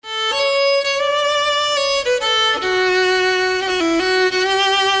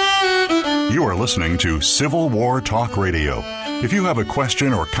listening to Civil War Talk Radio. If you have a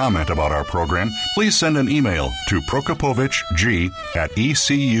question or comment about our program, please send an email to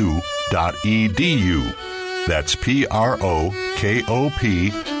prokopovichg@ecu.edu. That's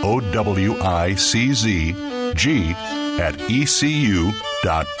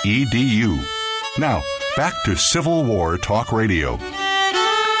PROKOPOWICZG@ecu.edu. Now, back to Civil War Talk Radio.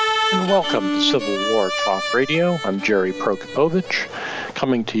 And welcome to Civil War Talk Radio. I'm Jerry Prokopovich,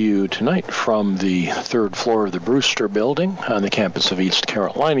 coming to you tonight from the third floor of the Brewster Building on the campus of East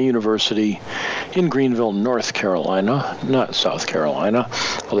Carolina University in Greenville, North Carolina, not South Carolina,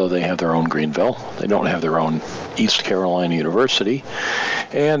 although they have their own Greenville. They don't have their own East Carolina University.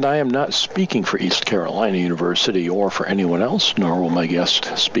 And I am not speaking for East Carolina University or for anyone else, nor will my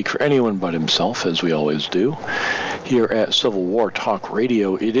guest speak for anyone but himself, as we always do. Here at Civil War Talk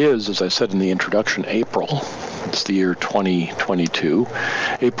Radio, it is, as I said in the introduction, April. It's the year 2022.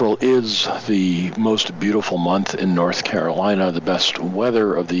 April is the most beautiful month in North Carolina, the best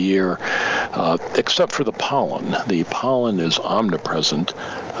weather of the year, except for the pollen. The pollen is omnipresent.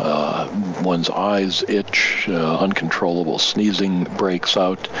 One's eyes itch, uncontrollable sneezing breaks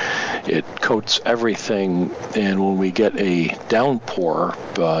out. It coats everything, and when we get a downpour,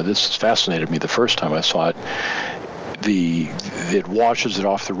 this fascinated me the first time I saw it, it washes it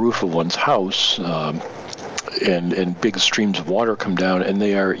off the roof of one's house, and big streams of water come down, and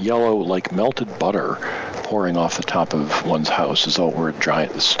they are yellow like melted butter pouring off the top of one's house as though it were a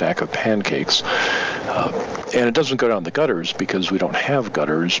giant stack of pancakes. And it doesn't go down the gutters because we don't have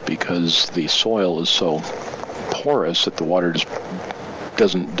gutters, because the soil is so porous that the water just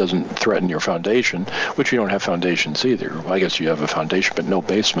doesn't threaten your foundation, which you don't have foundations either. I guess you have a foundation, but no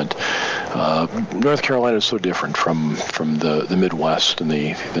basement. North Carolina is so different from the Midwest and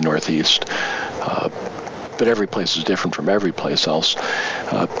the Northeast. But every place is different from every place else.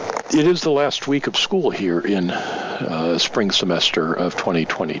 It is the last week of school here in spring semester of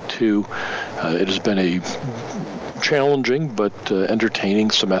 2022. It has been a challenging but entertaining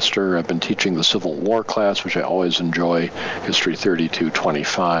semester. I've been teaching the Civil War class, which I always enjoy, History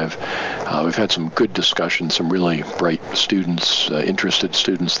 3225. We've had some good discussions, some really bright students, interested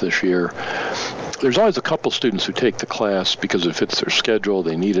students this year. There's always a couple students who take the class because it fits their schedule,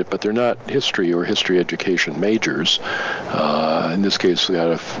 they need it, but they're not history or history education majors. In this case, we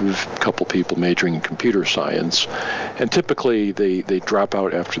got a couple people majoring in computer science, and typically they drop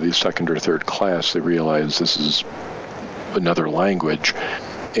out after the second or third class. They realize this is another language.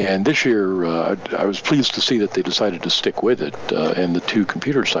 And this year, I was pleased to see that they decided to stick with it, and the two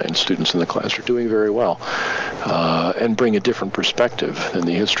computer science students in the class are doing very well, and bring a different perspective than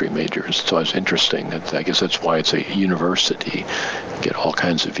the history majors. So it's interesting. I guess that's why it's a university. You get all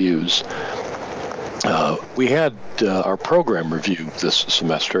kinds of views. We had our program review this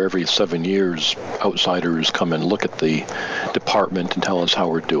semester. Every 7 years, outsiders come and look at the department and tell us how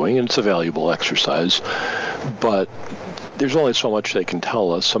we're doing, and it's a valuable exercise. But there's only so much they can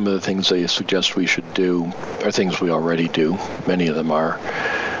tell us. Some of the things they suggest we should do are things we already do. Many of them are.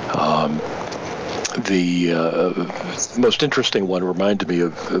 The most interesting one reminded me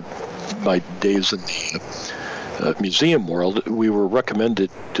of my days in the museum world. We were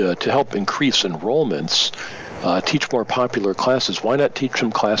recommended to help increase enrollments, teach more popular classes. Why not teach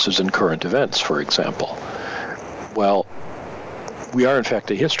some classes in current events, for example? Well, we are, in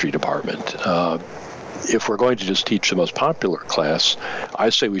fact, a history department. If we're going to just teach the most popular class, I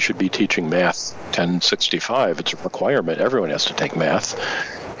say we should be teaching Math 1065. It's a requirement. Everyone has to take math,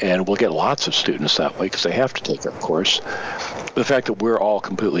 and we'll get lots of students that way because they have to take our course. The fact that we're all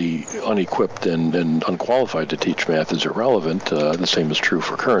completely unequipped and unqualified to teach math is irrelevant. The same is true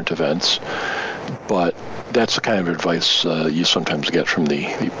for current events. But that's the kind of advice you sometimes get from the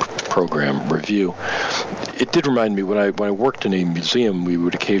program review. It did remind me, when I worked in a museum, we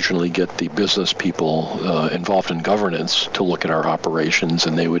would occasionally get the business people involved in governance to look at our operations,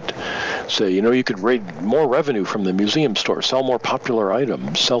 and they would say, you could raise more revenue from the museum store, sell more popular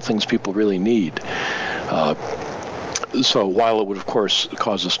items, sell things people really need. So while it would, of course,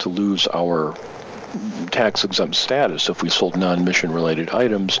 cause us to lose our tax-exempt status if we sold non-mission related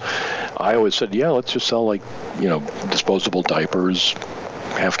items, I always said, let's just sell disposable diapers,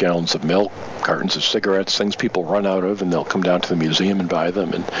 half gallons of milk, cartons of cigarettes, things people run out of, and they'll come down to the museum and buy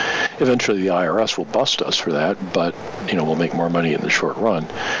them. And eventually the IRS will bust us for that, but we'll make more money in the short run,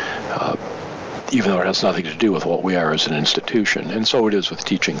 even though it has nothing to do with what we are as an institution. And so it is with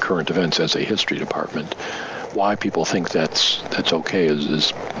teaching current events as a history department. why people think that's okay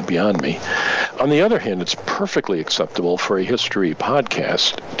is beyond me. On the other hand, it's perfectly acceptable for a history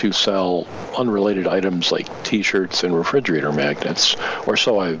podcast to sell unrelated items like T-shirts and refrigerator magnets, or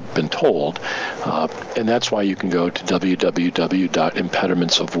so I've been told. And that's why you can go to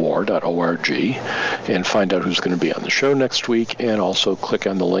www.impedimentsofwar.org and find out who's going to be on the show next week, and also click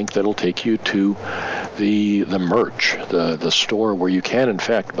on the link that'll take you to the merch, the store where you can, in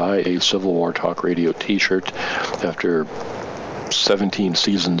fact, buy a Civil War Talk Radio T-shirt. After 17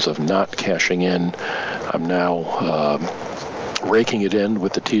 seasons of not cashing in, I'm now raking it in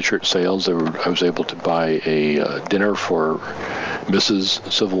with the T-shirt sales. I was able to buy a dinner for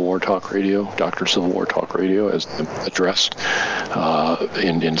Mrs. Civil War Talk Radio, Dr. Civil War Talk Radio, as addressed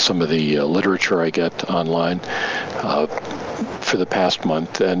in some of the literature I get online for the past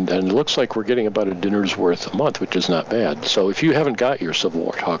month, and it looks like we're getting about a dinner's worth a month, which is not bad. So if you haven't got your Civil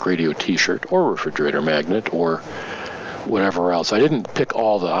War Talk Radio T-shirt or refrigerator magnet or whatever else, I didn't pick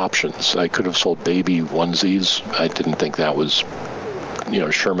all the options. I could have sold baby onesies. I didn't think that was,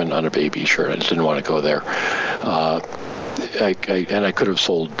 Sherman on a baby shirt. I just didn't want to go there. I could have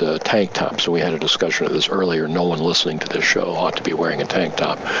sold tank tops, and we had a discussion of this earlier. No one listening to this show ought to be wearing a tank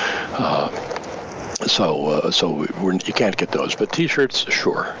top. So you can't get those. But T-shirts,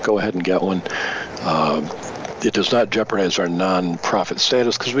 sure, go ahead and get one. It does not jeopardize our non-profit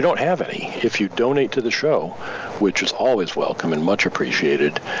status because we don't have any. If you donate to the show, which is always welcome and much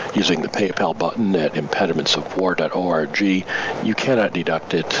appreciated, using the PayPal button at impedimentsofwar.org, you cannot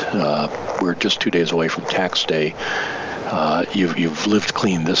deduct it. We're just 2 days away from tax day. You've lived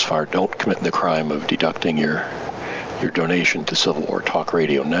clean this far. Don't commit the crime of deducting your donation to Civil War Talk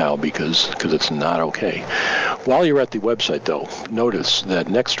Radio now, because it's not okay. While you're at the website, though, notice that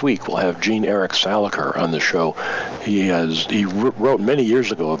next week we'll have Gene Eric Saliker on the show. He wrote many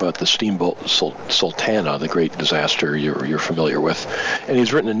years ago about the steamboat Sultana, the great disaster you're familiar with, and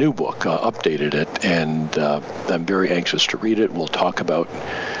he's written a new book, updated it, and I'm very anxious to read it. We'll talk about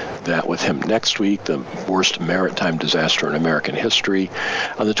that with him next week, the worst maritime disaster in American history.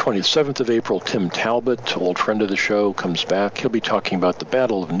 On the 27th of April, Tim Talbot, old friend of the show, comes back. He'll be talking about the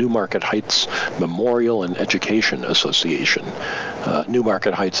Battle of Newmarket Heights Memorial and Education Association.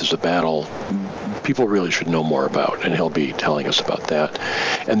 Newmarket Heights is a battle people really should know more about, and he'll be telling us about that.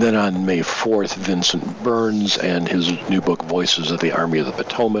 And then on May 4th, Vincent Burns and his new book, Voices of the Army of the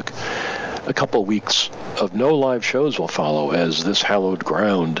Potomac. A couple weeks of no live shows will follow as this hallowed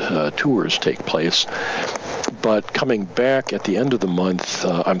ground tours take place. But coming back at the end of the month,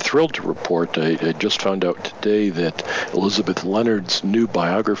 I'm thrilled to report, I just found out today that Elizabeth Leonard's new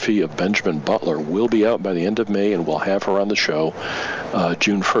biography of Benjamin Butler will be out by the end of May, and we'll have her on the show.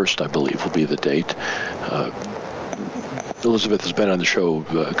 June 1st, I believe, will be the date. Elizabeth has been on the show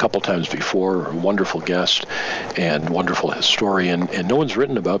a couple times before, a wonderful guest and wonderful historian, and no one's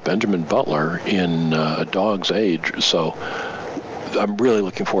written about Benjamin Butler in a dog's age, so I'm really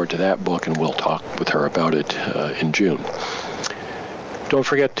looking forward to that book, and we'll talk with her about it in June. Don't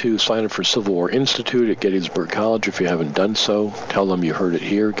forget to sign up for Civil War Institute at Gettysburg College if you haven't done so. Tell them you heard it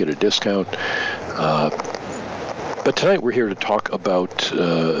here, get a discount. But tonight we're here to talk about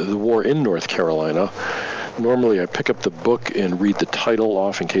the war in North Carolina. Normally I pick up the book and read the title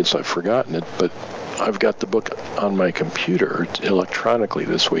off in case I've forgotten it, but I've got the book on my computer electronically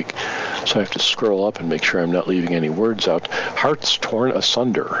this week, so I have to scroll up and make sure I'm not leaving any words out. Hearts Torn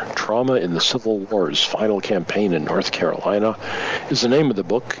Asunder, Trauma in the Civil War's Final Campaign in North Carolina is the name of the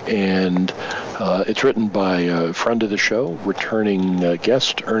book, and it's written by a friend of the show, returning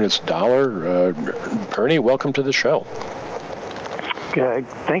guest, Ernest Dollar. Ernie, welcome to the show.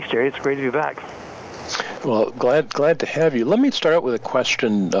 Thanks, Jerry. It's great to be back. Well, glad to have you. Let me start out with a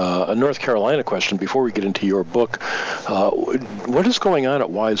question, a North Carolina question, before we get into your book. What is going on at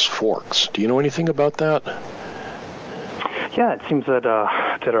Wise Forks? Do you know anything about that? Yeah, it seems that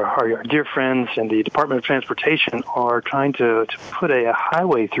our dear friends in the Department of Transportation are trying to put a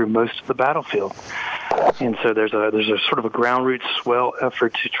highway through most of the battlefield. And so there's a sort of a ground root swell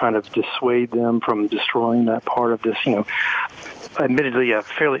effort to try to dissuade them from destroying that part of this, admittedly a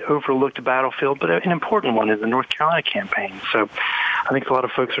fairly overlooked battlefield, but an important one in the North Carolina campaign. So I think a lot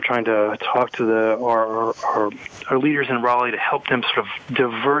of folks are trying to talk to our leaders in Raleigh to help them sort of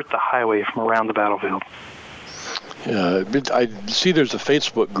divert the highway from around the battlefield. I see there's a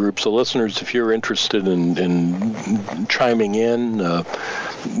Facebook group, so listeners, if you're interested in chiming in,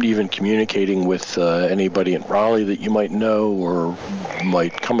 even communicating with anybody in Raleigh that you might know or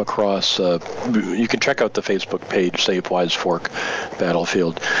might come across, you can check out the Facebook page, Save Wise Fork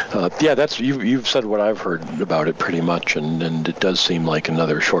Battlefield. That's you've said what I've heard about it pretty much, and it does seem like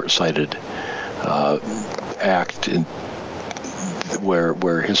another short-sighted act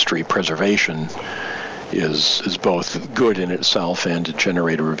where history preservation is both good in itself and a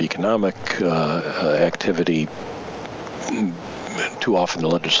generator of economic activity. Too often the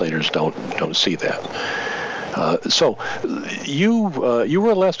legislators don't see that. So you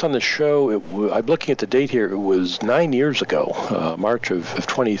were last on the show. I'm looking at the date here. It was 9 years ago, March of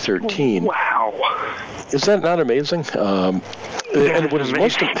 2013. Wow. Is that not amazing? And what is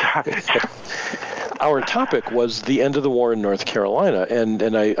most our topic was the end of the war in North Carolina, and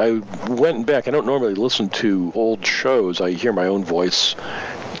I went back. I don't normally listen to old shows. I hear my own voice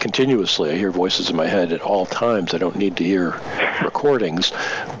continuously. I hear voices in my head at all times. I don't need to hear recordings.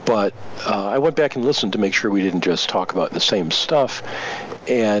 But I went back and listened to make sure we didn't just talk about the same stuff.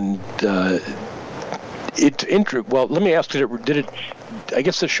 And well, let me ask, did it I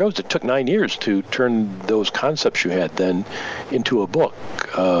guess this shows it took 9 years to turn those concepts you had then into a book.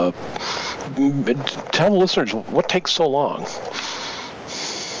 Tell the listeners, what takes so long?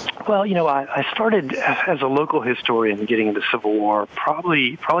 Well, I started as a local historian getting into Civil War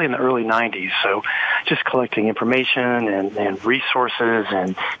probably in the early 90s, so just collecting information and resources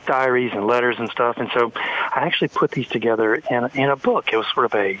and diaries and letters and stuff. And so I actually put these together in a book. It was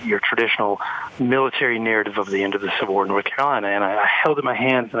sort of your traditional military narrative of the end of the Civil War in North Carolina. And I held it in my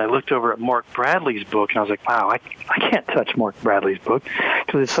hands and I looked over at Mark Bradley's book and I was like, wow, I can't touch Mark Bradley's book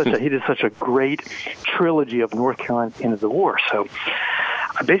because he did such a great trilogy of North Carolina end of the war. So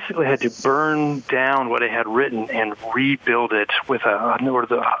I basically had to burn down what I had written and rebuild it with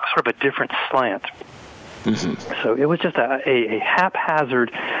sort of a different slant. Mm-hmm. So it was just a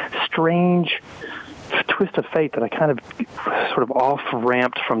haphazard, strange twist of fate that I kind of sort of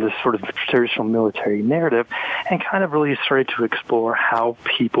off-ramped from this sort of traditional military narrative and kind of really started to explore how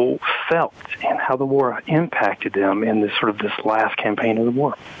people felt and how the war impacted them in this last campaign of the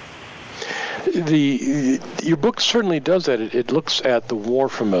war. Your book certainly does that. It looks at the war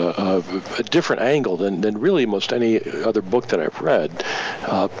from a different angle than really most any other book that I've read.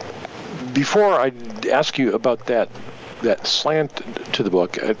 Before I ask you about that slant to the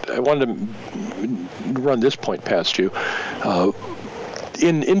book, I wanted to run this point past you.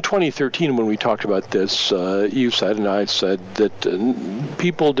 In 2013, when we talked about this, you said and I said that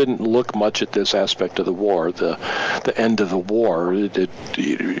people didn't look much at this aspect of the war, the end of the war.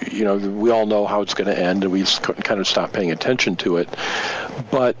 We all know how it's going to end, and we kind of stopped paying attention to it.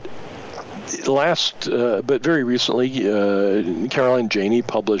 But very recently, Caroline Janey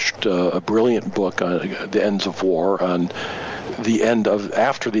published a brilliant book on the ends of war, on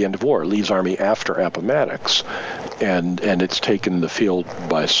after the end of war, Lee's army after Appomattox, and it's taken the field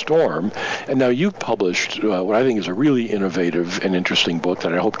by storm. And now you've published what I think is a really innovative and interesting book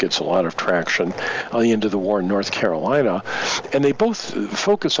that I hope gets a lot of traction on the end of the war in North Carolina. And they both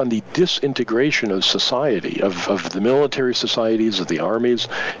focus on the disintegration of society, of the military societies, of the armies,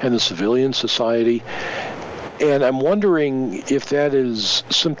 and the civilian society. And I'm wondering if that is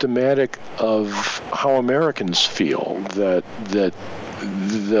symptomatic of how Americans feel, that the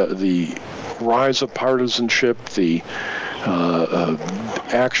rise of partisanship, the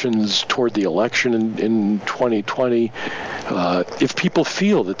actions toward the election in 2020, if people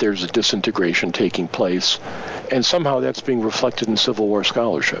feel that there's a disintegration taking place, and somehow that's being reflected in Civil War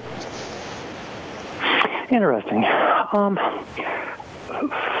scholarship. Interesting.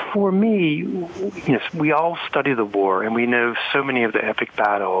 For me, we all study the war, and we know so many of the epic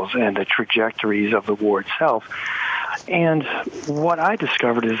battles and the trajectories of the war itself. And what I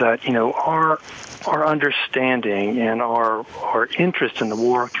discovered is that, our understanding and our interest in the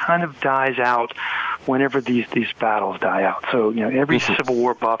war kind of dies out whenever these battles die out. So, every Civil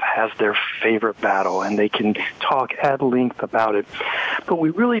War buff has their favorite battle, and they can talk at length about it. But we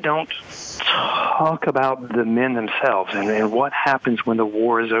really don't talk about the men themselves and what happens when the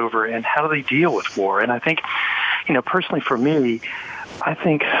war is over and how do they deal with war. And I think, personally for me, I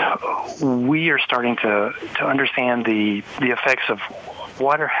think we are starting to understand the effects of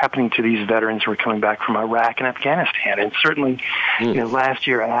what are happening to these veterans who are coming back from Iraq and Afghanistan. And certainly, last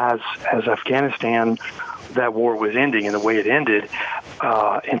year as Afghanistan, that war was ending and the way it ended,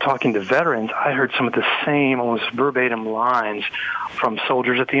 in talking to veterans, I heard some of the same almost verbatim lines from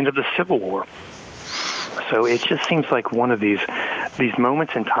soldiers at the end of the Civil War. So it just seems like one of these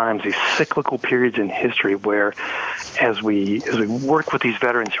moments in time, these cyclical periods in history where as we work with these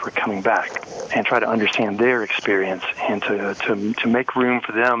veterans who are coming back and try to understand their experience and to make room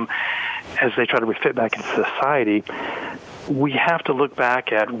for them as they try to fit back into society, we have to look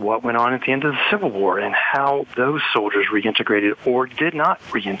back at what went on at the end of the Civil War and how those soldiers reintegrated or did not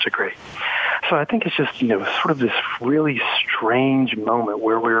reintegrate. So I think it's just, sort of this really strange moment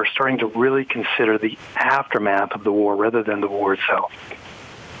where we were starting to really consider the aftermath of the war rather than the war itself.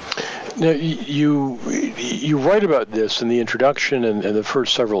 Now, you write about this in the introduction, and the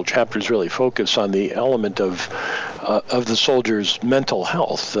first several chapters really focus on the element of the soldiers' mental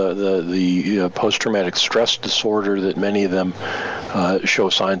health, the post-traumatic stress disorder that many of them show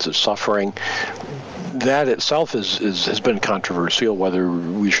signs of suffering. That itself has been controversial, whether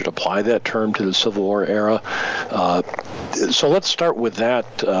we should apply that term to the Civil War era. So let's start with that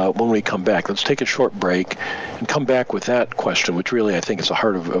when we come back. Let's take a short break and come back with that question, which really I think is the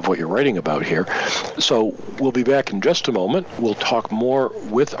heart of what you're writing about here. So we'll be back in just a moment. We'll talk more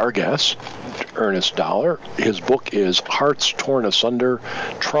with our guest, Ernest Dollar. His book is Hearts Torn Asunder,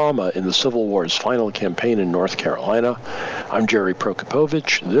 Trauma in the Civil War's Final Campaign in North Carolina. I'm Jerry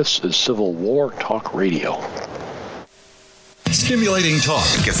Prokopowicz. This is Civil War Talk Radio. Stimulating talk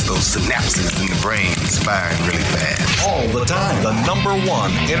gets those synapses in the brain firing really fast. All the time. The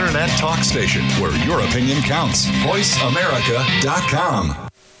 #1 Internet talk station where your opinion counts. VoiceAmerica.com.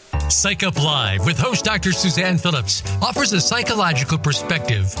 Psych Up Live with host Dr. Suzanne Phillips offers a psychological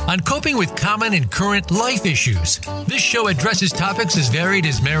perspective on coping with common and current life issues. This show addresses topics as varied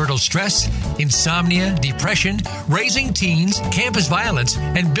as marital stress, insomnia, depression, raising teens, campus violence,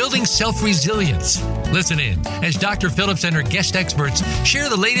 and building self-resilience. Listen in as Dr. Phillips and her guest experts share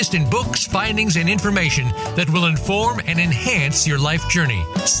the latest in books, findings, and information that will inform and enhance your life journey.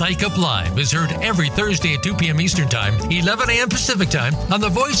 Psych Up Live is heard every Thursday at 2 p.m. Eastern Time, 11 a.m. Pacific Time on the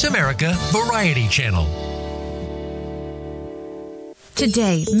Voice America Variety Channel.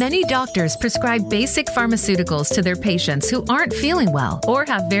 Today, many doctors prescribe basic pharmaceuticals to their patients who aren't feeling well or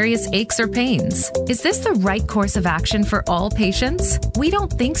have various aches or pains. Is this the right course of action for all patients? We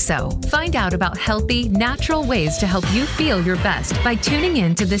don't think so. Find out about healthy, natural ways to help you feel your best by tuning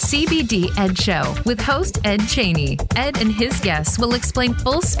in to the CBD Ed Show with host Ed Cheney. Ed and his guests will explain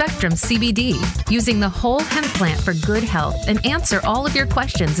full-spectrum CBD using the whole hemp plant for good health and answer all of your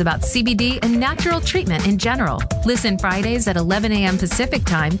questions about CBD and natural treatment in general. Listen Fridays at 11 a.m. Pacific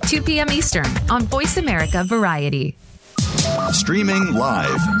Time, 2 p.m. Eastern on Voice America Variety. Streaming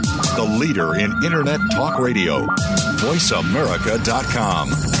live. The leader in Internet talk radio. VoiceAmerica.com.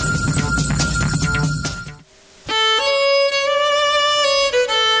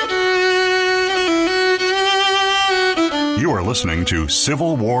 You are listening to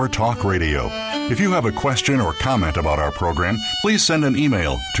Civil War Talk Radio. If you have a question or comment about our program, please send an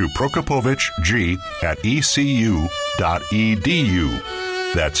email to prokopowiczg@ecu.edu.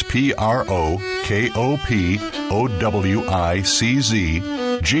 That's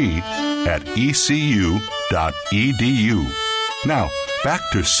PROKOPOWICZG@ecu.edu. Now, back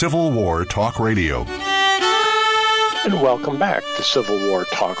to Civil War Talk Radio. And welcome back to Civil War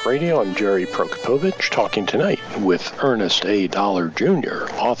Talk Radio. I'm Jerry Prokopowicz, talking tonight with Ernest A. Dollar, Jr.,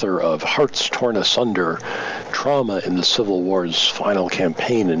 author of Hearts Torn Asunder, Trauma in the Civil War's Final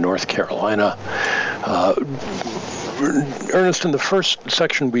Campaign in North Carolina. Ernest, in the first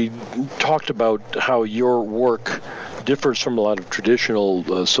section, we talked about how your work differs from a lot of traditional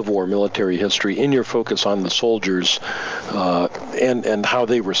Civil War military history in your focus on the soldiers and how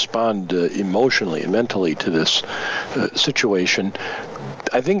they respond emotionally and mentally to this situation.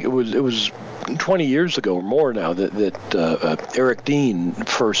 I think it was 20 years ago or more now that Eric Dean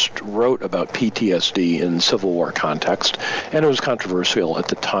first wrote about PTSD in Civil War context, and it was controversial at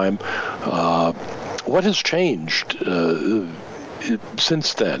the time. What has changed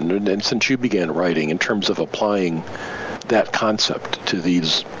since then, and since you began writing, in terms of applying that concept to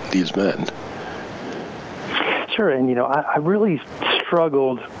these men? Sure, and I really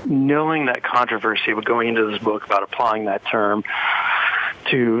struggled knowing that controversy with going into this book about applying that term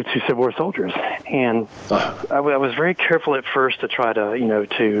to Civil War soldiers, and I was very careful at first to try to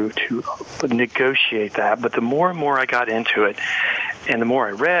to negotiate that. But the more and more I got into it, and the more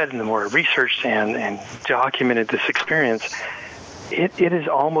I read, and the more I researched and documented this experience, it is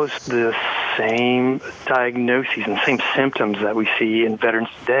almost the same diagnoses and same symptoms that we see in veterans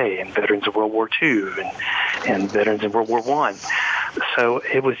today, and veterans of World War II, and veterans of World War I. So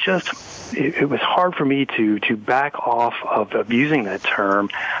it was hard for me to back off of using that term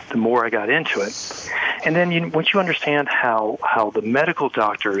the more I got into it. And then once you understand how the medical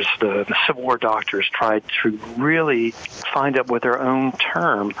doctors, the Civil War doctors, tried to really find out with their own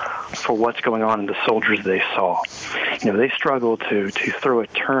term for what's going on in the soldiers they saw. They struggled to throw a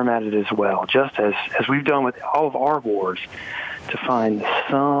term at it as well, just as we've done with all of our wars, to find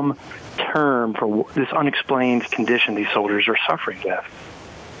some term for this unexplained condition these soldiers are suffering with.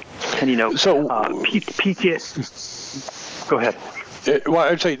 And PTSD. Go ahead. Well,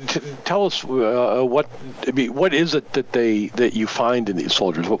 I'd say, tell us what is it that you find in these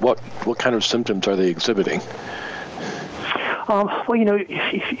soldiers? What kind of symptoms are they exhibiting? Well,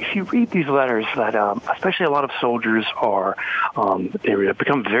 if you read these letters, that especially a lot of soldiers are they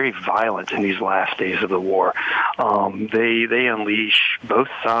become very violent in these last days of the war. They unleash both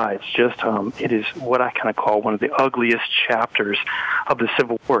sides. It is what I kind of call one of the ugliest chapters of the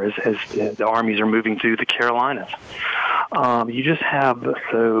Civil War as the armies are moving through the Carolinas. You just have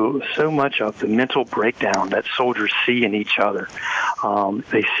so much of the mental breakdown that soldiers see in each other.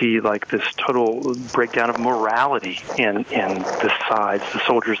 They see like this total breakdown of morality in the sides, the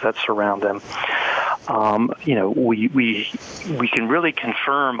soldiers that surround them. We can really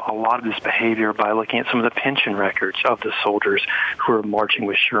confirm a lot of this behavior by looking at some of the pension records of the soldiers who are marching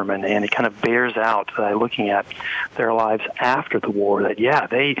with Sherman, and it kind of bears out looking at their lives after the war that,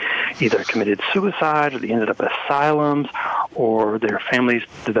 they either committed suicide or they ended up asylums, or their families,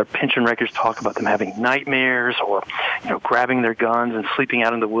 their pension records talk about them having nightmares or, grabbing their guns and sleeping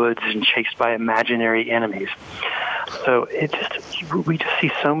out in the woods and chased by imaginary enemies. So we just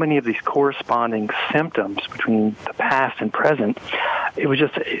see so many of these corresponding symptoms between the past and present. It was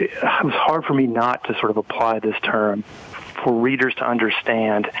hard for me not to sort of apply this term for readers to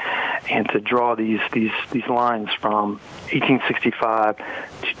understand and to draw these lines from 1865 to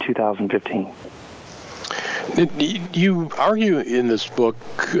 2015. You argue in this book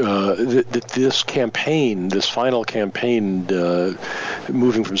that this final campaign,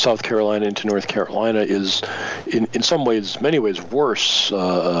 moving from South Carolina into North Carolina, is in many ways worse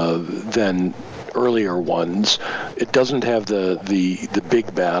than earlier ones. It doesn't have the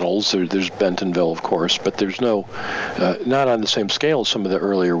big battles. There's Bentonville, of course, but there's not on the same scale as some of the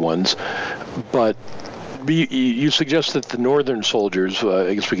earlier ones. But you suggest that the Northern soldiers,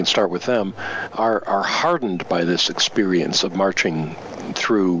 I guess we can start with them, are hardened by this experience of marching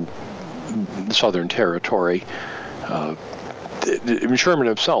through the Southern territory. Sherman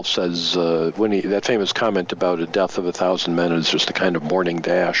himself says that famous comment about a death of 1,000 men is just a kind of morning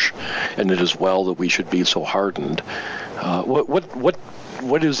dash, and it is well that we should be so hardened.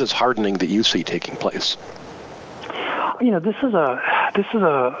 What is this hardening that you see taking place? This is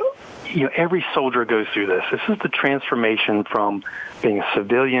a every soldier goes through this. This is the transformation from being a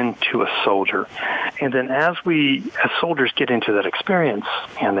civilian to a soldier. And then as soldiers get into that experience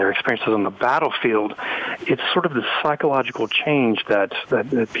and their experiences on the battlefield, it's sort of the psychological change that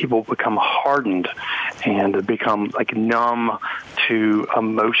people become hardened and become like numb to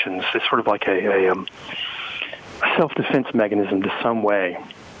emotions. It's sort of like a self-defense mechanism to some way.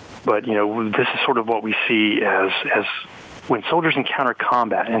 But, this is sort of what we see as when soldiers encounter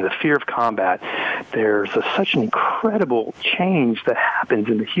combat and the fear of combat, there's such an incredible change that happens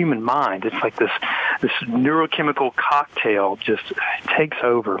in the human mind. It's like this neurochemical cocktail just takes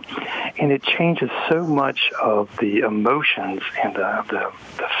over, and it changes so much of the emotions and the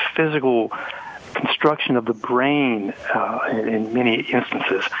physical construction of the brain in many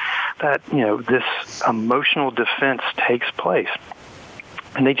instances that, this emotional defense takes place.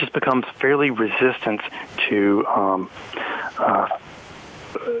 And they just become fairly resistant to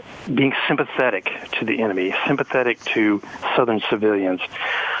being sympathetic to the enemy, sympathetic to Southern civilians.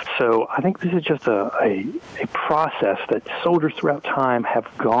 So I think this is just a process that soldiers throughout time have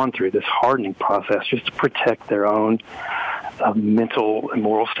gone through, this hardening process, just to protect their own mental and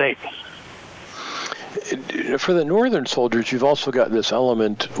moral state. For the Northern soldiers, you've also got this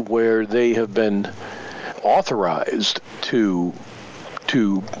element where they have been authorized to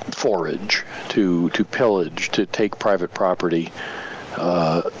forage, to pillage, to take private property,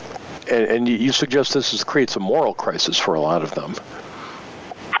 and you suggest this creates a moral crisis for a lot of them.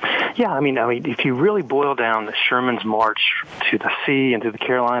 Yeah, I mean, if you really boil down Sherman's march to the sea and to the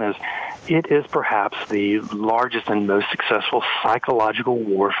Carolinas, it is perhaps the largest and most successful psychological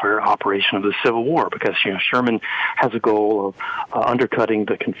warfare operation of the Civil War, because Sherman has a goal of undercutting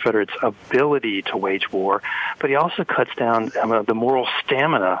the Confederates' ability to wage war, but he also cuts down the moral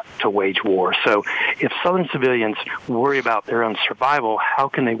stamina to wage war. So if Southern civilians worry about their own survival, how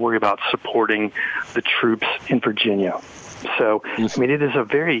can they worry about supporting the troops in Virginia? So, it is a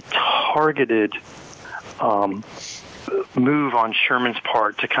very targeted move on Sherman's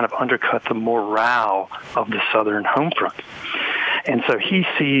part to kind of undercut the morale of the Southern home front. And so he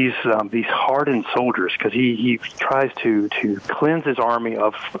sees these hardened soldiers, because he tries to cleanse his army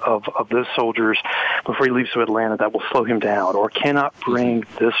of those soldiers before he leaves to Atlanta that will slow him down or cannot bring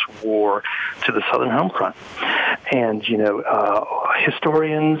this war to the Southern home front. And,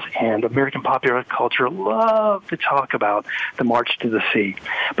 historians and American popular culture love to talk about the March to the Sea.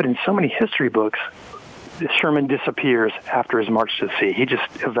 But in so many history books, Sherman disappears after his march to the sea. He just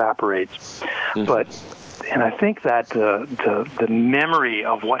evaporates. And I think that the memory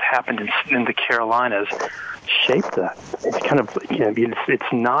of what happened in the Carolinas shaped that. It's kind of,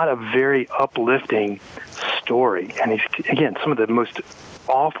 it's not a very uplifting story. And again, some of the most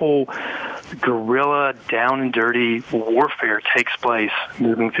awful guerrilla, down and dirty warfare takes place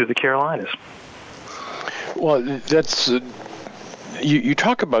moving through the Carolinas. Well, that's... You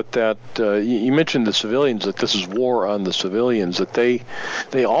talk about that. You mentioned the civilians, that this is war on the civilians, that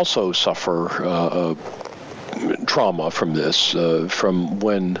they also suffer trauma from this, from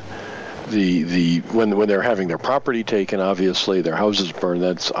when when they're having their property taken, obviously their houses burned.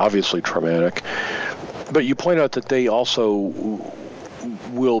 That's obviously traumatic. But you point out that they also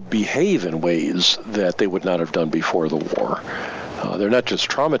will behave in ways that they would not have done before the war. They're not just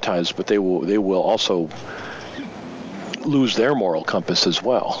traumatized, but they will also lose their moral compass as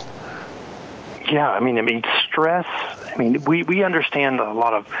well. Yeah, I mean, stress. I mean, we understand a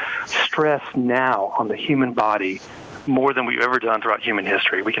lot of stress now on the human body more than we've ever done throughout human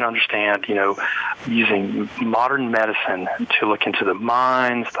history. We can understand, using modern medicine to look into the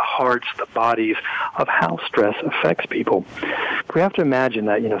minds, the hearts, the bodies of how stress affects people. We have to imagine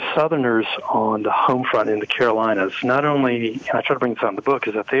that, Southerners on the home front in the Carolinas, not only, and I try to bring this out in the book,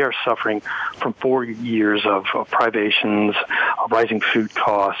 is that they are suffering from 4 years of privations, rising food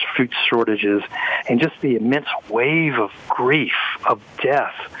costs, food shortages, and just the immense wave of grief, of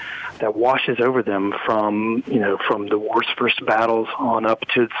death that washes over them from the war's first battles on up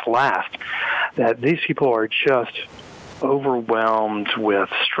to its last, that these people are just overwhelmed with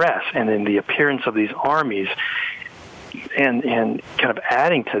stress. And then the appearance of these armies and kind of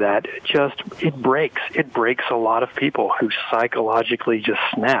adding to that, it breaks a lot of people who psychologically just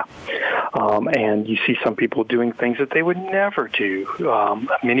snap. And you see some people doing things that they would never do.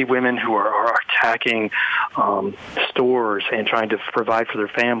 Many women who are attacking stores and trying to provide for their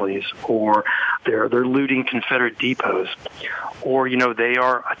families, or they're looting Confederate depots, or they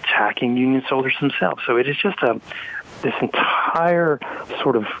are attacking Union soldiers themselves. So it is just this entire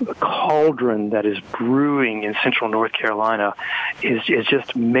sort of cauldron that is brewing in central North Carolina is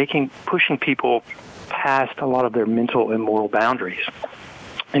just pushing people past a lot of their mental and moral boundaries.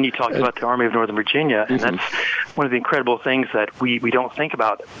 And you talked about the Army of Northern Virginia, and that's one of the incredible things that we don't think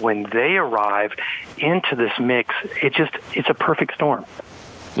about. When they arrive into this mix, it's a perfect storm.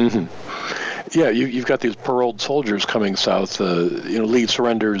 Mm-hmm. Yeah, you've got these paroled soldiers coming south. Lee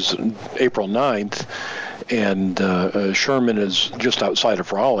surrenders April 9th, and Sherman is just outside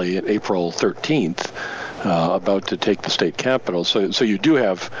of Raleigh at April 13th, about to take the state capital. So you do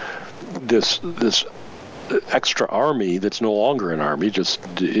have this extra army that's no longer an army, just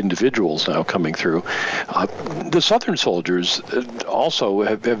individuals now coming through. The Southern soldiers also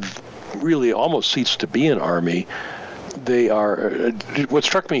have really almost ceased to be an army. They are. What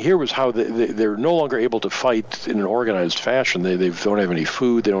struck me here was how they're no longer able to fight in an organized fashion. They don't have any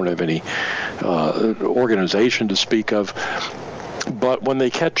food. They don't have any organization to speak of. But when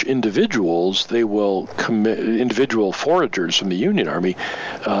they catch individuals, they will commit, individual foragers from the Union Army,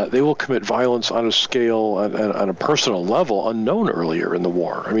 they will commit violence on a scale, on a personal level, unknown earlier in the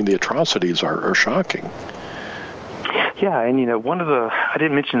war. I mean, the atrocities are shocking. Yeah, and I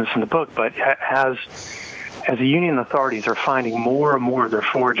didn't mention this in the book, but as the Union authorities are finding more and more of their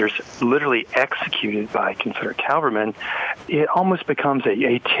foragers literally executed by Confederate cavalrymen, it almost becomes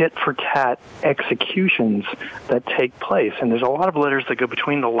a tit-for-tat executions that take place. And there's a lot of letters that go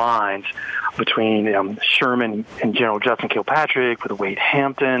between the lines between Sherman and General Justin Kilpatrick, with Wade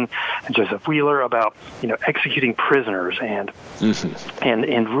Hampton and Joseph Wheeler, about executing prisoners, and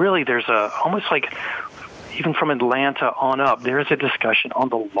really there's almost like, even from Atlanta on up, there is a discussion on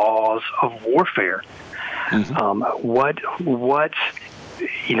the laws of warfare. Hampton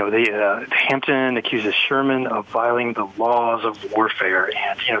accuses Sherman of violating the laws of warfare,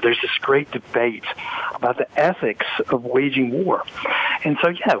 and there's this great debate about the ethics of waging war. And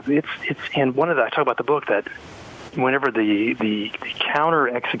so it's and one of the, I talk about the book that whenever the counter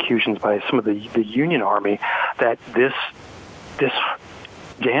executions by some of the Union Army, that this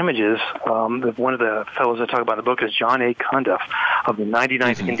damages. One of the fellows I talk about in the book is John A. Cundiff of the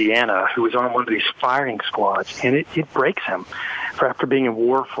 99th Indiana, who was on one of these firing squads, and it breaks him after being in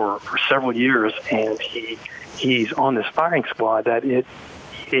war for several years, and he's on this firing squad, that it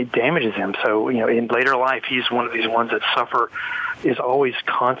damages him. So in later life, he's one of these ones that is always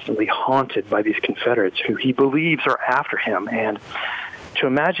constantly haunted by these Confederates who he believes are after him. And to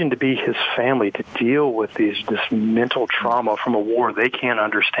imagine to be his family, to deal with this mental trauma from a war they can't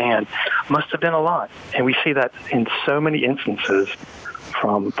understand, must have been a lot. And we see that in so many instances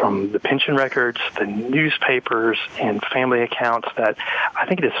from the pension records, the newspapers, and family accounts that I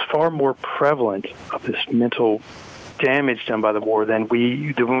think it is far more prevalent of this mental damage done by the war than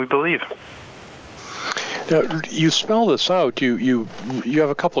we believe. Now, you spell this out. You have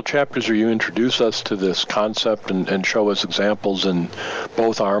a couple chapters where you introduce us to this concept and show us examples in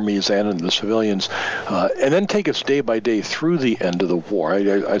both armies and in the civilians, and then take us day by day through the end of the war.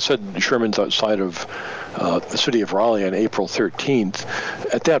 I said Sherman's outside of the city of Raleigh on April 13th.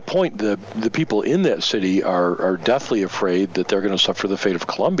 At that point, the people in that city are deathly afraid that they're going to suffer the fate of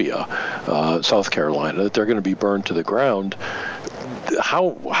Columbia, South Carolina, that they're going to be burned to the ground.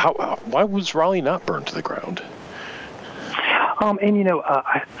 Why was Raleigh not burned to the ground?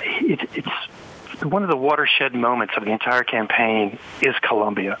 It's one of the watershed moments of the entire campaign is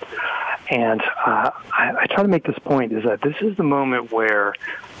Columbia. And I try to make this point is that this is the moment where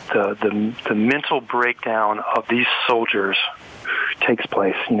the mental breakdown of these soldiers takes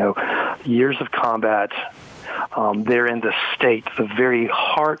place. Years of combat. They're in the state, the very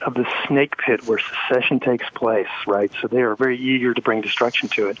heart of the snake pit where secession takes place, right? So they are very eager to bring destruction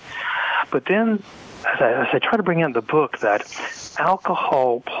to it. But then, as I try to bring out in the book, that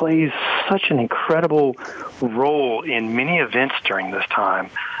alcohol plays such an incredible role in many events during this time,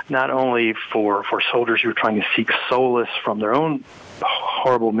 not only for soldiers who are trying to seek solace from their own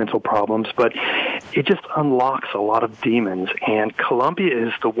horrible mental problems, but it just unlocks a lot of demons. And Columbia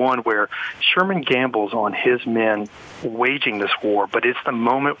is the one where Sherman gambles on his men waging this war, but it's the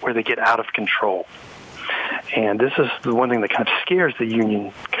moment where they get out of control. And this is the one thing that kind of scares the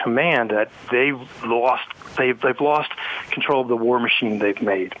Union command, that they've lost control of the war machine they've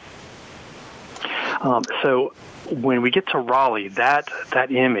made. So when we get to Raleigh, that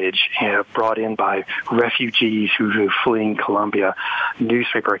image brought in by refugees who are fleeing Columbia,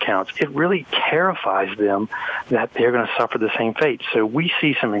 newspaper accounts, it really terrifies them that they're going to suffer the same fate. So we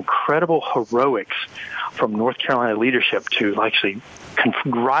see some incredible heroics from North Carolina leadership to actually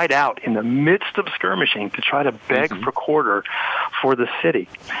ride out in the midst of skirmishing to try to beg for quarter for the city.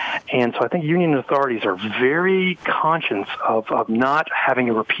 And so I think Union authorities are very conscious of not having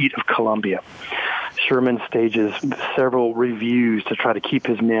a repeat of Columbia. Sherman stages several reviews to try to keep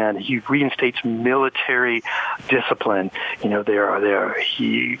his men. He reinstates military discipline. They're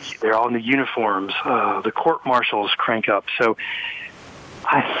all in the uniforms. The court martials crank up. So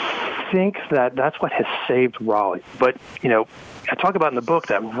I think that's what has saved Raleigh. But, I talk about in the book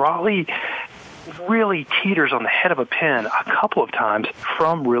that Raleigh really teeters on the head of a pin a couple of times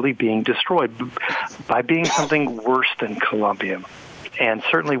from really being destroyed by being something worse than Columbia. And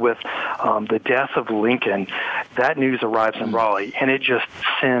certainly with the death of Lincoln, that news arrives in Raleigh, and it just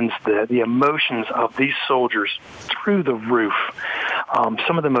sends the emotions of these soldiers through the roof.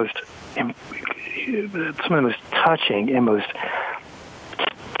 Some of the most touching and most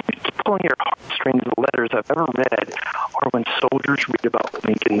pulling your heartstrings letters I've ever read are when soldiers read about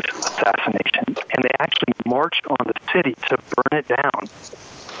Lincoln's assassination, and they actually march on the city to burn it down.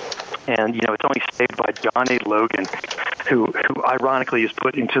 And, it's only saved by John A. Logan, who ironically is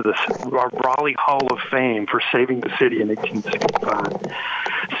put into the Raleigh Hall of Fame for saving the city in 1865.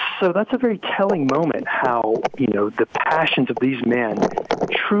 So that's a very telling moment how, the passions of these men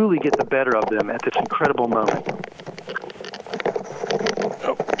truly get the better of them at this incredible moment.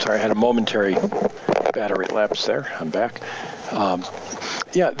 Oh, sorry, I had a momentary battery lapse there. I'm back.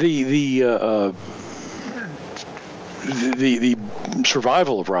 The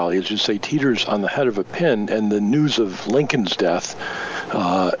survival of Raleigh, as you say, teeters on the head of a pin, and the news of Lincoln's death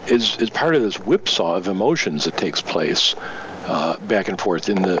is part of this whipsaw of emotions that takes place back and forth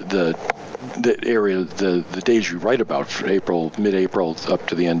in the area, the days you write about, from mid-April up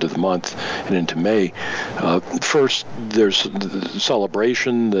to the end of the month and into May. First, there's the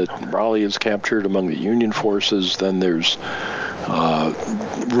celebration that Raleigh is captured among the Union forces. Then there's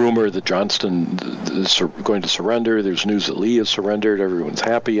rumor that Johnston is going to surrender. There's news that Lee has surrendered. Everyone's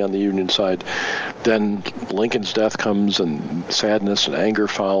happy on the Union side. Then Lincoln's death comes, and sadness and anger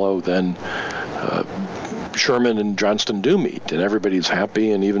follow. Then Sherman and Johnston do meet, and everybody's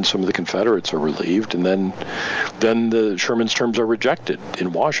happy, and even some of the Confederates are relieved. And then the Sherman's terms are rejected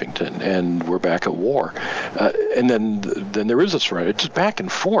in Washington, and we're back at war. And then there is a surrender. It's just back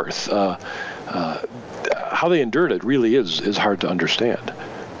and forth. How they endured it really is hard to understand.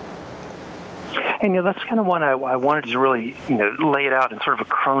 And that's kind of what I wanted to really lay it out in sort of a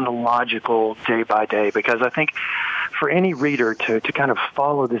chronological day by day, because I think for any reader to kind of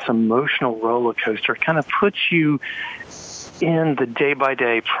follow this emotional roller coaster kind of puts you in the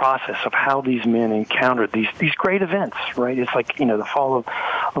day-by-day process of how these men encountered these great events, right? It's like, the fall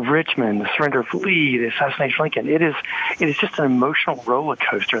Richmond, the surrender of Lee, the assassination of Lincoln. It is just an emotional roller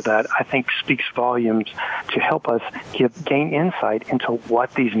coaster that I think speaks volumes to help us gain insight into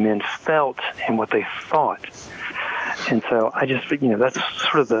what these men felt and what they thought. And so I just, that's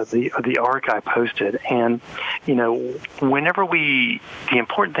sort of the arc I posted. And, whenever the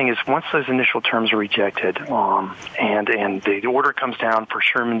important thing is once those initial terms are rejected, and the order comes down for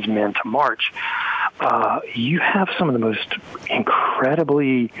Sherman's men to march, you have some of the most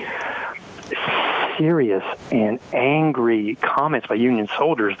incredibly serious and angry comments by Union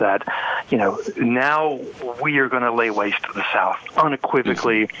soldiers that, now we are going to lay waste to the South,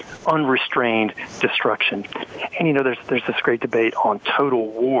 unequivocally, unrestrained destruction. And, there's this great debate on total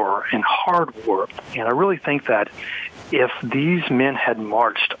war and hard war. And I really think that if these men had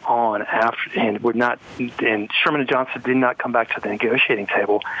marched on after and Sherman and Johnson did not come back to the negotiating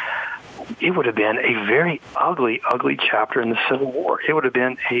table, it would have been a very ugly, ugly chapter in the Civil War. It would have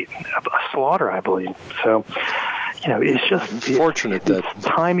been a slaughter, I believe. So, it's just unfortunate that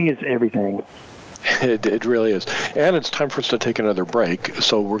timing is everything. It really is. And it's time for us to take another break.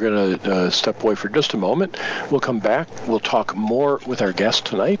 So we're going to step away for just a moment. We'll come back. We'll talk more with our guest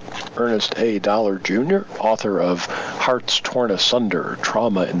tonight, Ernest A. Dollar, Jr., author of Hearts Torn Asunder,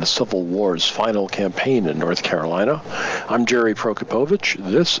 Trauma in the Civil War's Final Campaign in North Carolina. I'm Jerry Prokopovich.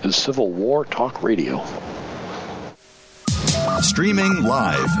 This is Civil War Talk Radio. Streaming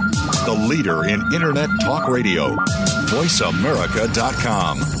live, the leader in Internet Talk Radio,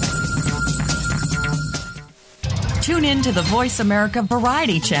 VoiceAmerica.com. Tune in to the Voice America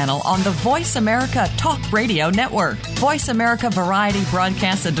Variety channel on the Voice America Talk Radio Network. Voice America Variety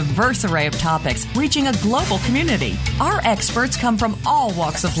broadcasts a diverse array of topics, reaching a global community. Our experts come from all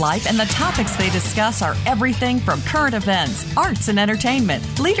walks of life, and the topics they discuss are everything from current events, arts and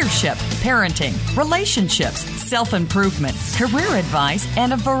entertainment, leadership, parenting, relationships, self-improvement, career advice,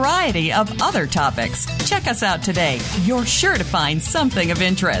 and a variety of other topics. Check us out today. You're sure to find something of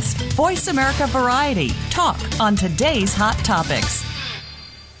interest. Voice America Variety. Talk on today's hot topics.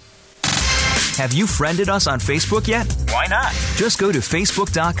 Have you friended us on Facebook yet? Why not? Just go to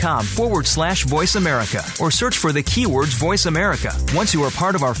facebook.com/Voice America or search for the keywords Voice America. Once you are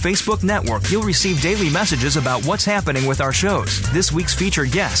part of our Facebook network, you'll receive daily messages about what's happening with our shows, this week's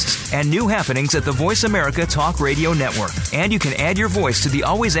featured guests, and new happenings at the Voice America Talk Radio Network. And you can add your voice to the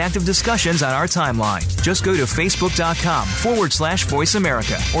always active discussions on our timeline. Just go to facebook.com/Voice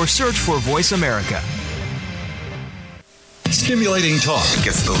America or search for Voice America. Stimulating talk. It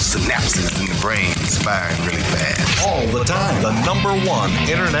gets those synapses in the brain firing really fast. All the time. The #1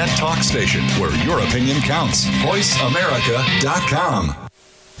 Internet talk station where your opinion counts. VoiceAmerica.com.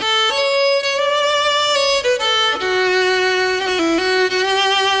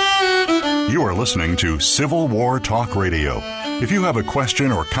 You are listening to Civil War Talk Radio. If you have a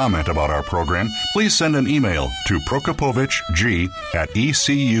question or comment about our program, please send an email to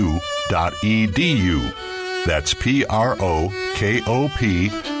prokopovichg@ecu.edu. That's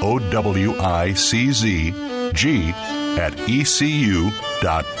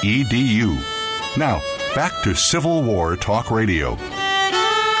PROKOPOWICZG@ecu.edu. Now, back to Civil War Talk Radio.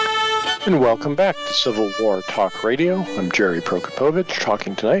 And welcome back to Civil War Talk Radio. I'm Jerry Prokopovich,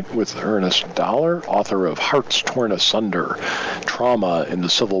 talking tonight with Ernest Dollar, author of Hearts Torn Asunder, Trauma in the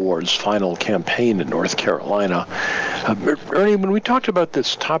Civil War's Final Campaign in North Carolina. Ernie, when we talked about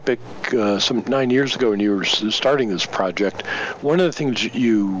this topic some 9 years ago when you were starting this project, one of the things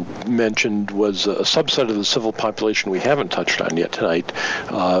you mentioned was a subset of the civil population we haven't touched on yet tonight,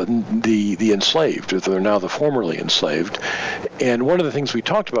 the enslaved, or they're now the formerly enslaved. And one of the things we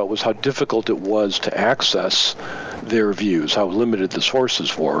talked about was how difficult it was to access their views, how limited the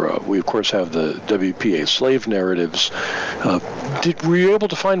sources were. We, of course, have the WPA slave narratives. Were you able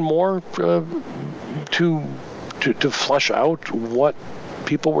to find more to flesh out what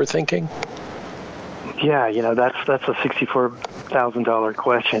people were thinking? Yeah, that's a $64,000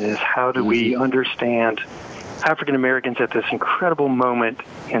 question, is how do we understand African Americans at this incredible moment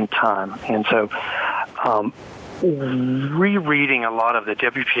in time? And so rereading a lot of the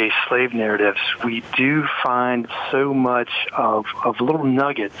WPA slave narratives, we do find so much of little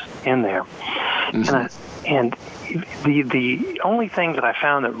nuggets in there. And the only thing that I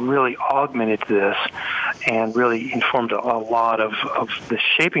found that really augmented this and really informed a lot of the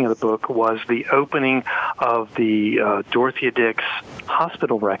shaping of the book was the opening of the Dorothea Dix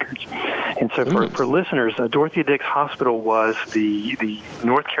hospital records. And so for listeners, Dorothea Dix Hospital was the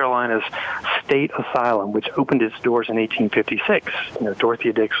North Carolina's State Asylum, which opened its doors in 1856.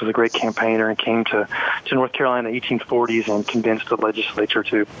 Dorothea Dix was a great campaigner and came to North Carolina in the 1840s and convinced the legislature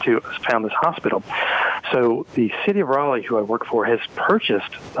to found this hospital. So the city of Raleigh, who I work for, has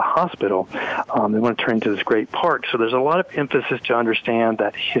purchased the hospital. They want to turn into this great park. So there's a lot of emphasis to understand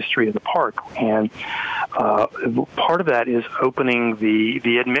that history of the park. And part of that is opening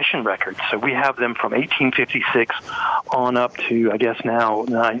the admission records. So we have them from 1856 on up to, I guess now,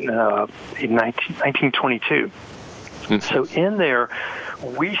 1922. So in there,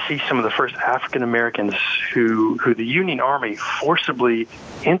 we see some of the first African Americans who the Union Army forcibly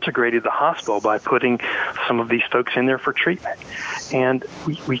integrated the hospital by putting some of these folks in there for treatment. And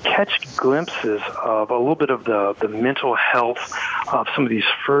we catch glimpses of a little bit of the mental health of some of these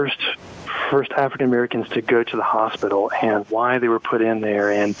first African Americans to go to the hospital and why they were put in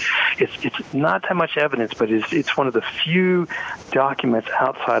there. And it's not that much evidence, but it's one of the few documents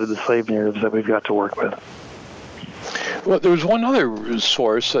outside of the slave narratives that we've got to work with. Well, there was one other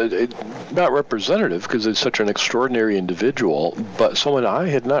source, not representative because it's such an extraordinary individual, but someone I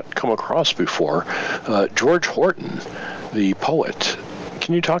had not come across before, George Horton, the poet.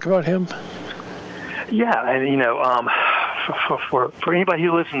 Can you talk about him? Yeah, and for anybody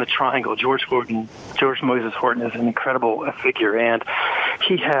who lives in the Triangle, George Moses Horton is an incredible figure, and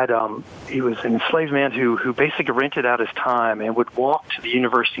he was an enslaved man who basically rented out his time and would walk to the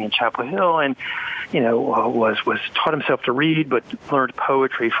university in Chapel Hill and was taught himself to read, but learned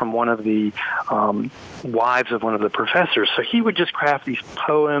poetry from one of the wives of one of the professors. So he would just craft these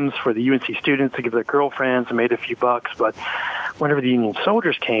poems for the UNC students to give their girlfriends and made a few bucks. But whenever the Union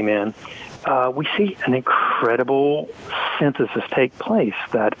soldiers came in, we see an incredible synthesis take place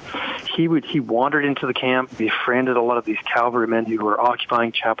that he wandered into the camp, befriended a lot of these cavalrymen who were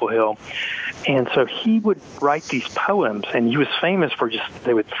occupying Chapel Hill, and so he would write these poems, and he was famous for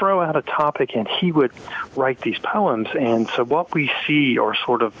they would throw out a topic and he would write these poems. And so what we see are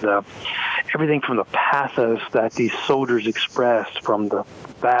sort of everything from the pathos that these soldiers expressed from the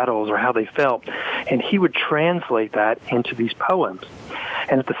battles or how they felt, and he would translate that into these poems.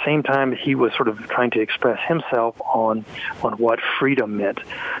 And at the same time, he was sort of trying to express himself on what freedom meant.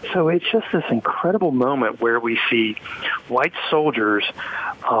 So it's just this incredible moment where we see white soldiers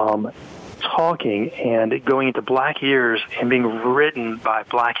talking and going into black ears and being written by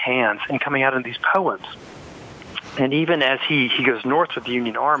black hands and coming out in these poems. And even as he goes north with the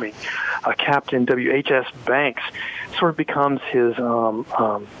Union Army, Captain W.H.S. Banks sort of becomes his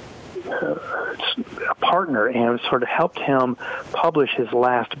a partner and sort of helped him publish his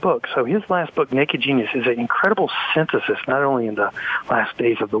last book. So his last book, Naked Genius, is an incredible synthesis, not only in the last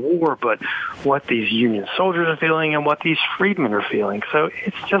days of the war, but what these Union soldiers are feeling and what these freedmen are feeling. So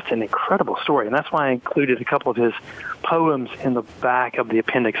it's just an incredible story, and that's why I included a couple of his poems in the back of the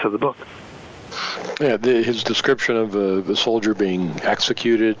appendix of the book. Yeah, his description of a soldier being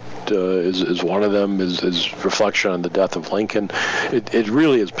executed is one of them. His reflection on the death of Lincoln. It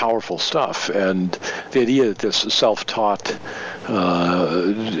really is powerful stuff. And the idea that this self-taught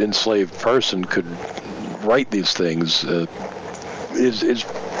enslaved person could write these things is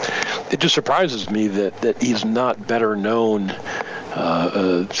it just surprises me that he's not better known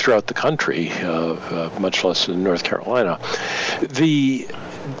throughout the country, much less in North Carolina.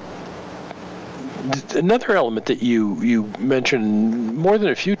 Another element that you mentioned more than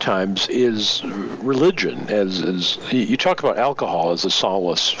a few times is religion. As you talk about alcohol as a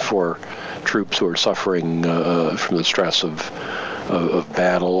solace for troops who are suffering from the stress of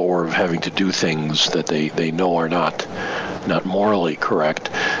battle or of having to do things that they know are not morally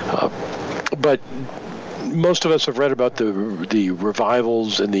correct. But most of us have read about the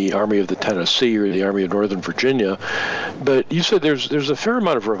revivals in the Army of the Tennessee or the Army of Northern Virginia, but you said there's a fair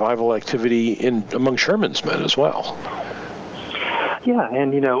amount of revival activity among Sherman's men as well. Yeah,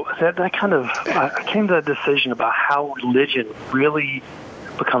 and that kind of I came to that decision about how religion really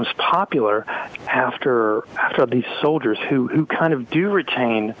becomes popular after these soldiers who kind of do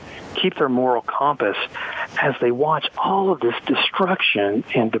keep their moral compass as they watch all of this destruction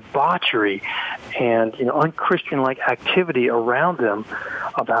and debauchery and unchristian-like activity around them,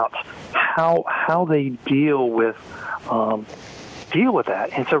 about how they deal with that.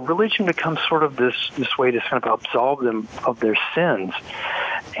 And so religion becomes sort of this way to kind of absolve them of their sins.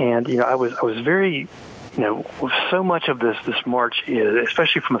 And I was very so much of this march is,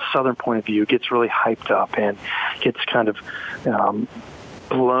 especially from a Southern point of view, gets really hyped up and gets kind of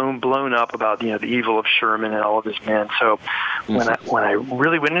blown up about the evil of Sherman and all of his men. So when I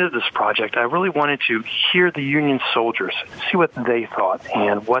really went into this project, I really wanted to hear the Union soldiers, see what they thought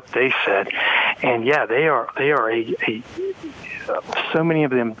and what they said, And yeah, they are so many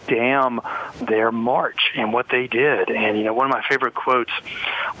of them damn their march and what they did. And, one of my favorite quotes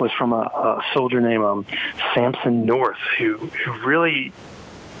was from a soldier named Samson North, who really,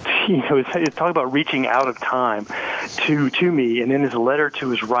 he's talking about reaching out of time to me. And in his letter to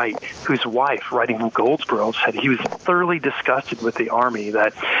his wife, writing from Goldsboro, said he was thoroughly disgusted with the Army,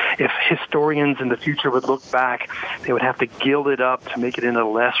 that if historians in the future would look back, they would have to gild it up to make it in a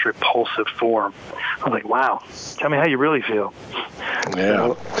less repulsive form. I was like, wow, tell me how you really feel. Yeah.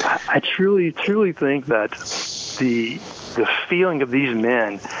 So I truly, truly think that the feeling of these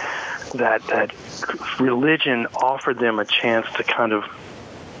men that religion offered them a chance to kind of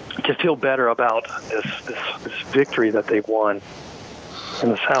to feel better about this victory that they won in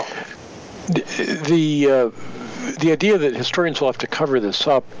the South. The idea that historians will have to cover this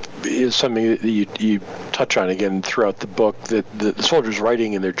up is something that you touch on again throughout the book, that the soldiers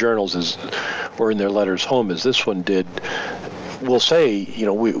writing in their journals or in their letters home, as this one did, will say,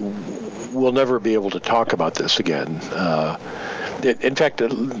 we'll never be able to talk about this again. In fact,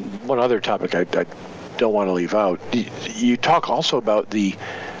 one other topic I don't want to leave out, you talk also about the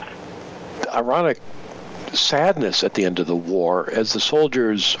ironic sadness at the end of the war, as the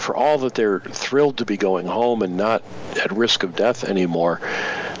soldiers, for all that they're thrilled to be going home and not at risk of death anymore,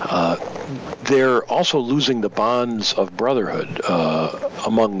 they're also losing the bonds of brotherhood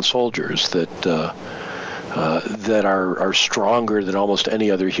among soldiers that are stronger than almost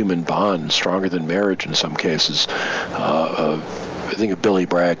any other human bond, stronger than marriage in some cases. I think of Billy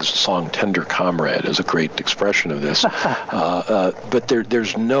Bragg's song "Tender Comrade" as a great expression of this. But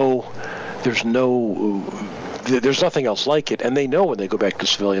there's nothing else like it, and they know when they go back to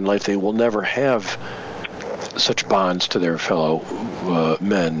civilian life they will never have such bonds to their fellow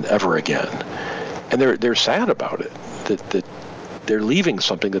men ever again, and they're sad about it, that they're leaving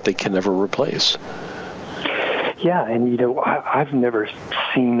something that they can never replace. Yeah, and I've never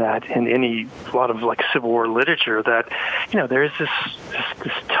seen that in a lot of Civil War literature, that there's this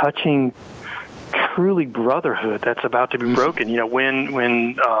touching, truly brotherhood that's about to be broken.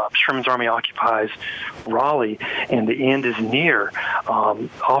 When Sherman's army occupies Raleigh and the end is near,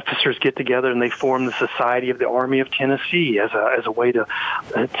 officers get together and they form the Society of the Army of Tennessee as a way to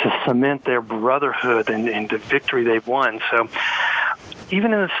cement their brotherhood and the victory they've won. So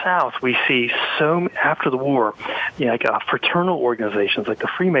even in the South, we see after the war, fraternal organizations like the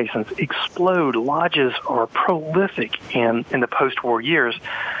Freemasons explode. Lodges are prolific in the post-war years,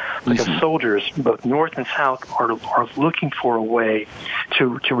 because soldiers, both North and South, are looking for a way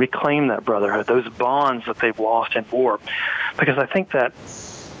to reclaim that brotherhood, those bonds that they've lost in war. Because I think that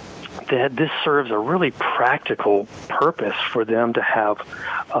this serves a really practical purpose for them to have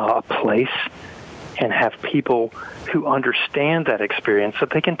a place and have people who understand that experience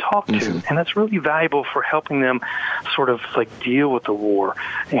that they can talk to. And that's really valuable for helping them sort of deal with the war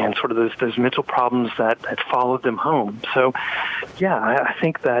and sort of those mental problems that followed them home. So, yeah, I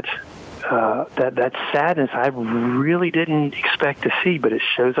think that that sadness I really didn't expect to see, but it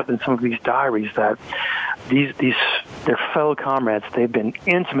shows up in some of these diaries that their fellow comrades, they've been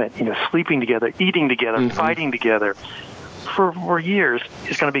intimate, sleeping together, eating together, fighting together for years,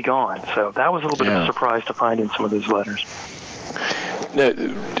 is going to be gone. So that was a little bit of a surprise to find in some of those letters. Now,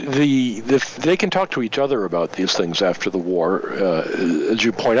 they can talk to each other about these things after the war. As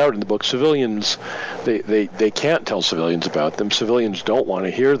you point out in the book, civilians, they can't tell civilians about them. Civilians don't want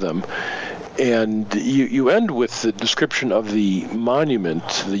to hear them. And you end with the description of the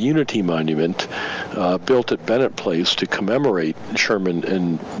monument, the Unity Monument, built at Bennett Place to commemorate Sherman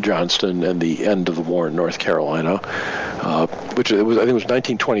and Johnston and the end of the war in North Carolina, which I think it was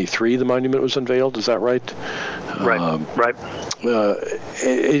 1923 the monument was unveiled. Is that right? Right.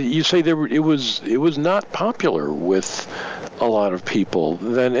 You say it was not popular with a lot of people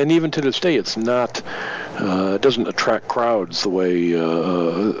then, and even to this day, it's not. It doesn't attract crowds the way a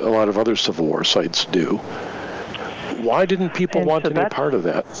lot of other Civil War sites do. Why didn't people want any part of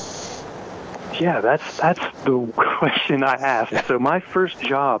that? Yeah, that's the question I asked. So my first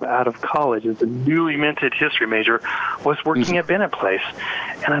job out of college as a newly minted history major was working at Bennett Place.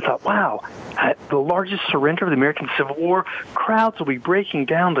 And I thought, wow, at the largest surrender of the American Civil War, crowds will be breaking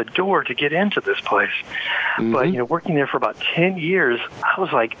down the door to get into this place. But, working there for about 10 years, I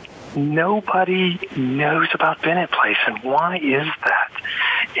was like, nobody knows about Bennett Place, and why is that?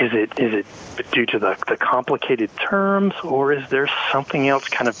 Is it due to the complicated terms, or is there something else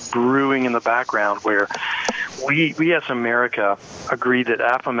kind of brewing in the background where we as America agree that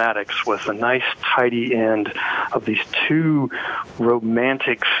Appomattox was a nice, tidy end of these two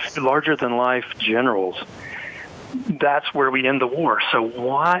romantic, larger-than-life generals, that's where we end the war. So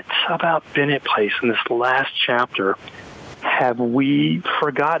what about Bennett Place in this last chapter have we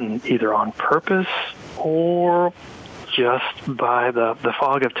forgotten, either on purpose or just by the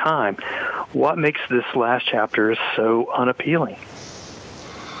fog of time? What makes this last chapter so unappealing?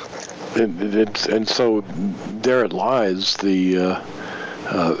 And so there it lies. The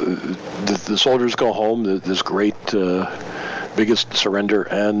soldiers go home. This great biggest surrender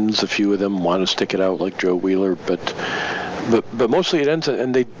ends. A few of them want to stick it out, like Joe Wheeler, but mostly it ends,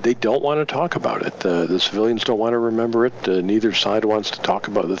 and they don't want to talk about it. The civilians don't want to remember it. Neither side wants to talk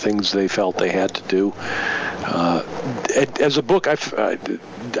about the things they felt they had to do. As a book, I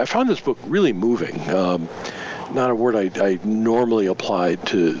found this book really moving. Not a word I normally apply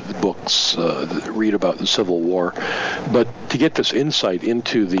to the books that read about the Civil War, but to get this insight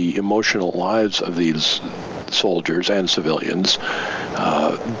into the emotional lives of these soldiers and civilians,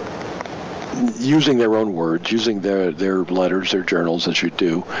 using their own words, using their letters, their journals, as you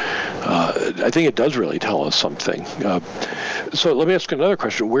do, I think it does really tell us something. So let me ask another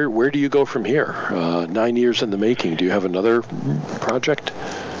question. Where do you go from here? 9 years in the making. Do you have another project?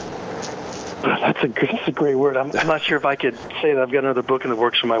 That's a great word. I'm not sure if I could say that I've got another book in the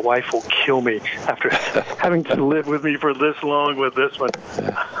works, and my wife will kill me after having to live with me for this long with this one.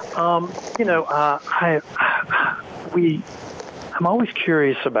 I'm always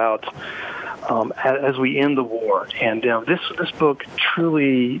curious about as we end the war, and this book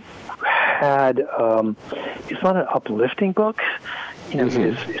truly had. It's not an uplifting book.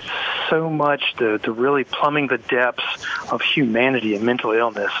 It's so much to really plumbing the depths of humanity and mental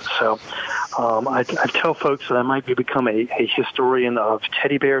illness. So I tell folks that I might become a historian of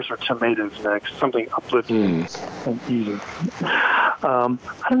teddy bears or tomatoes next, something uplifting and easy. I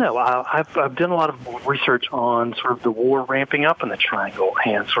don't know. I've done a lot of research on sort of the war ramping up in the Triangle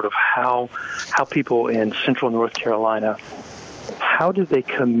and sort of how people in central North Carolina, how did they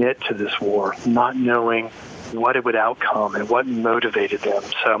commit to this war, not knowing what it would outcome and what motivated them.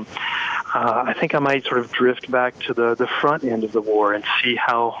 So I think I might sort of drift back to the front end of the war and see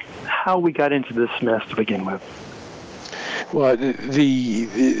how we got into this mess to begin with. Well, as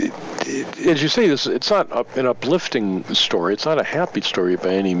you say, it's not an uplifting story. It's not a happy story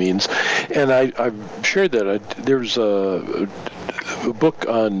by any means. And I've shared that. There's a book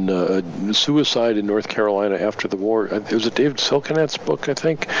on suicide in North Carolina after the war. It was a David Silkenat's book, I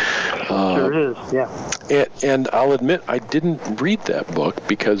think. Sure is, yeah. And I'll admit, I didn't read that book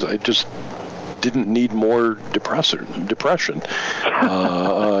because I just didn't need more depression in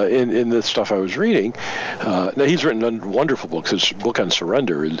the stuff I was reading. Now, he's written wonderful books. His book on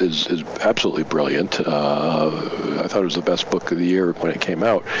surrender is absolutely brilliant. I thought it was the best book of the year when it came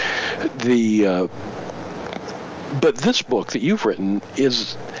out. But this book that you've written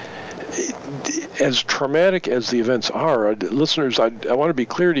is, as traumatic as the events are, listeners, I want to be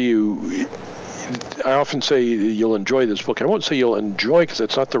clear to you. I often say you'll enjoy this book. I won't say you'll enjoy because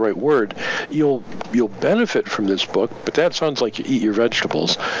that's not the right word. You'll benefit from this book, but that sounds like you eat your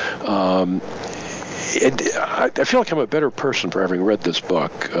vegetables. And I feel like I'm a better person for having read this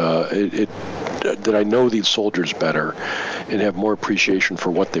book. That I know these soldiers better and have more appreciation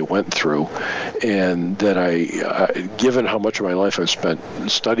for what they went through, and that given how much of my life I've spent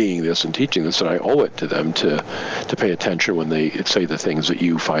studying this and teaching this, that I owe it to them to pay attention when they say the things that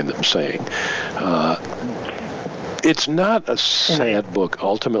you find them saying. It's not a sad book,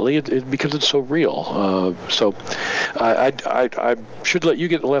 ultimately, because it's so real. So I should let you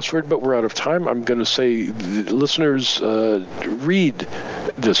get the last word, but we're out of time. I'm going to say, listeners, read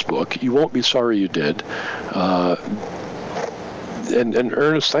this book. You won't be sorry you did. And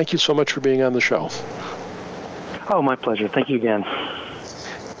Ernest, thank you so much for being on the show. Oh, my pleasure. Thank you again.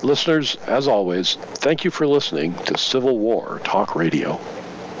 Listeners, as always, thank you for listening to Civil War Talk Radio.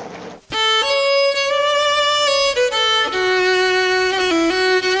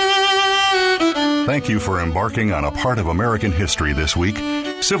 Thank you for embarking on a part of American history this week.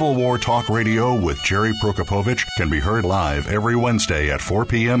 Civil War Talk Radio with Jerry Prokopowicz can be heard live every Wednesday at 4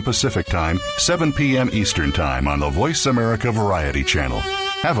 p.m. Pacific Time, 7 p.m. Eastern Time on the Voice America Variety Channel.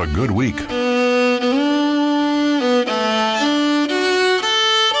 Have a good week.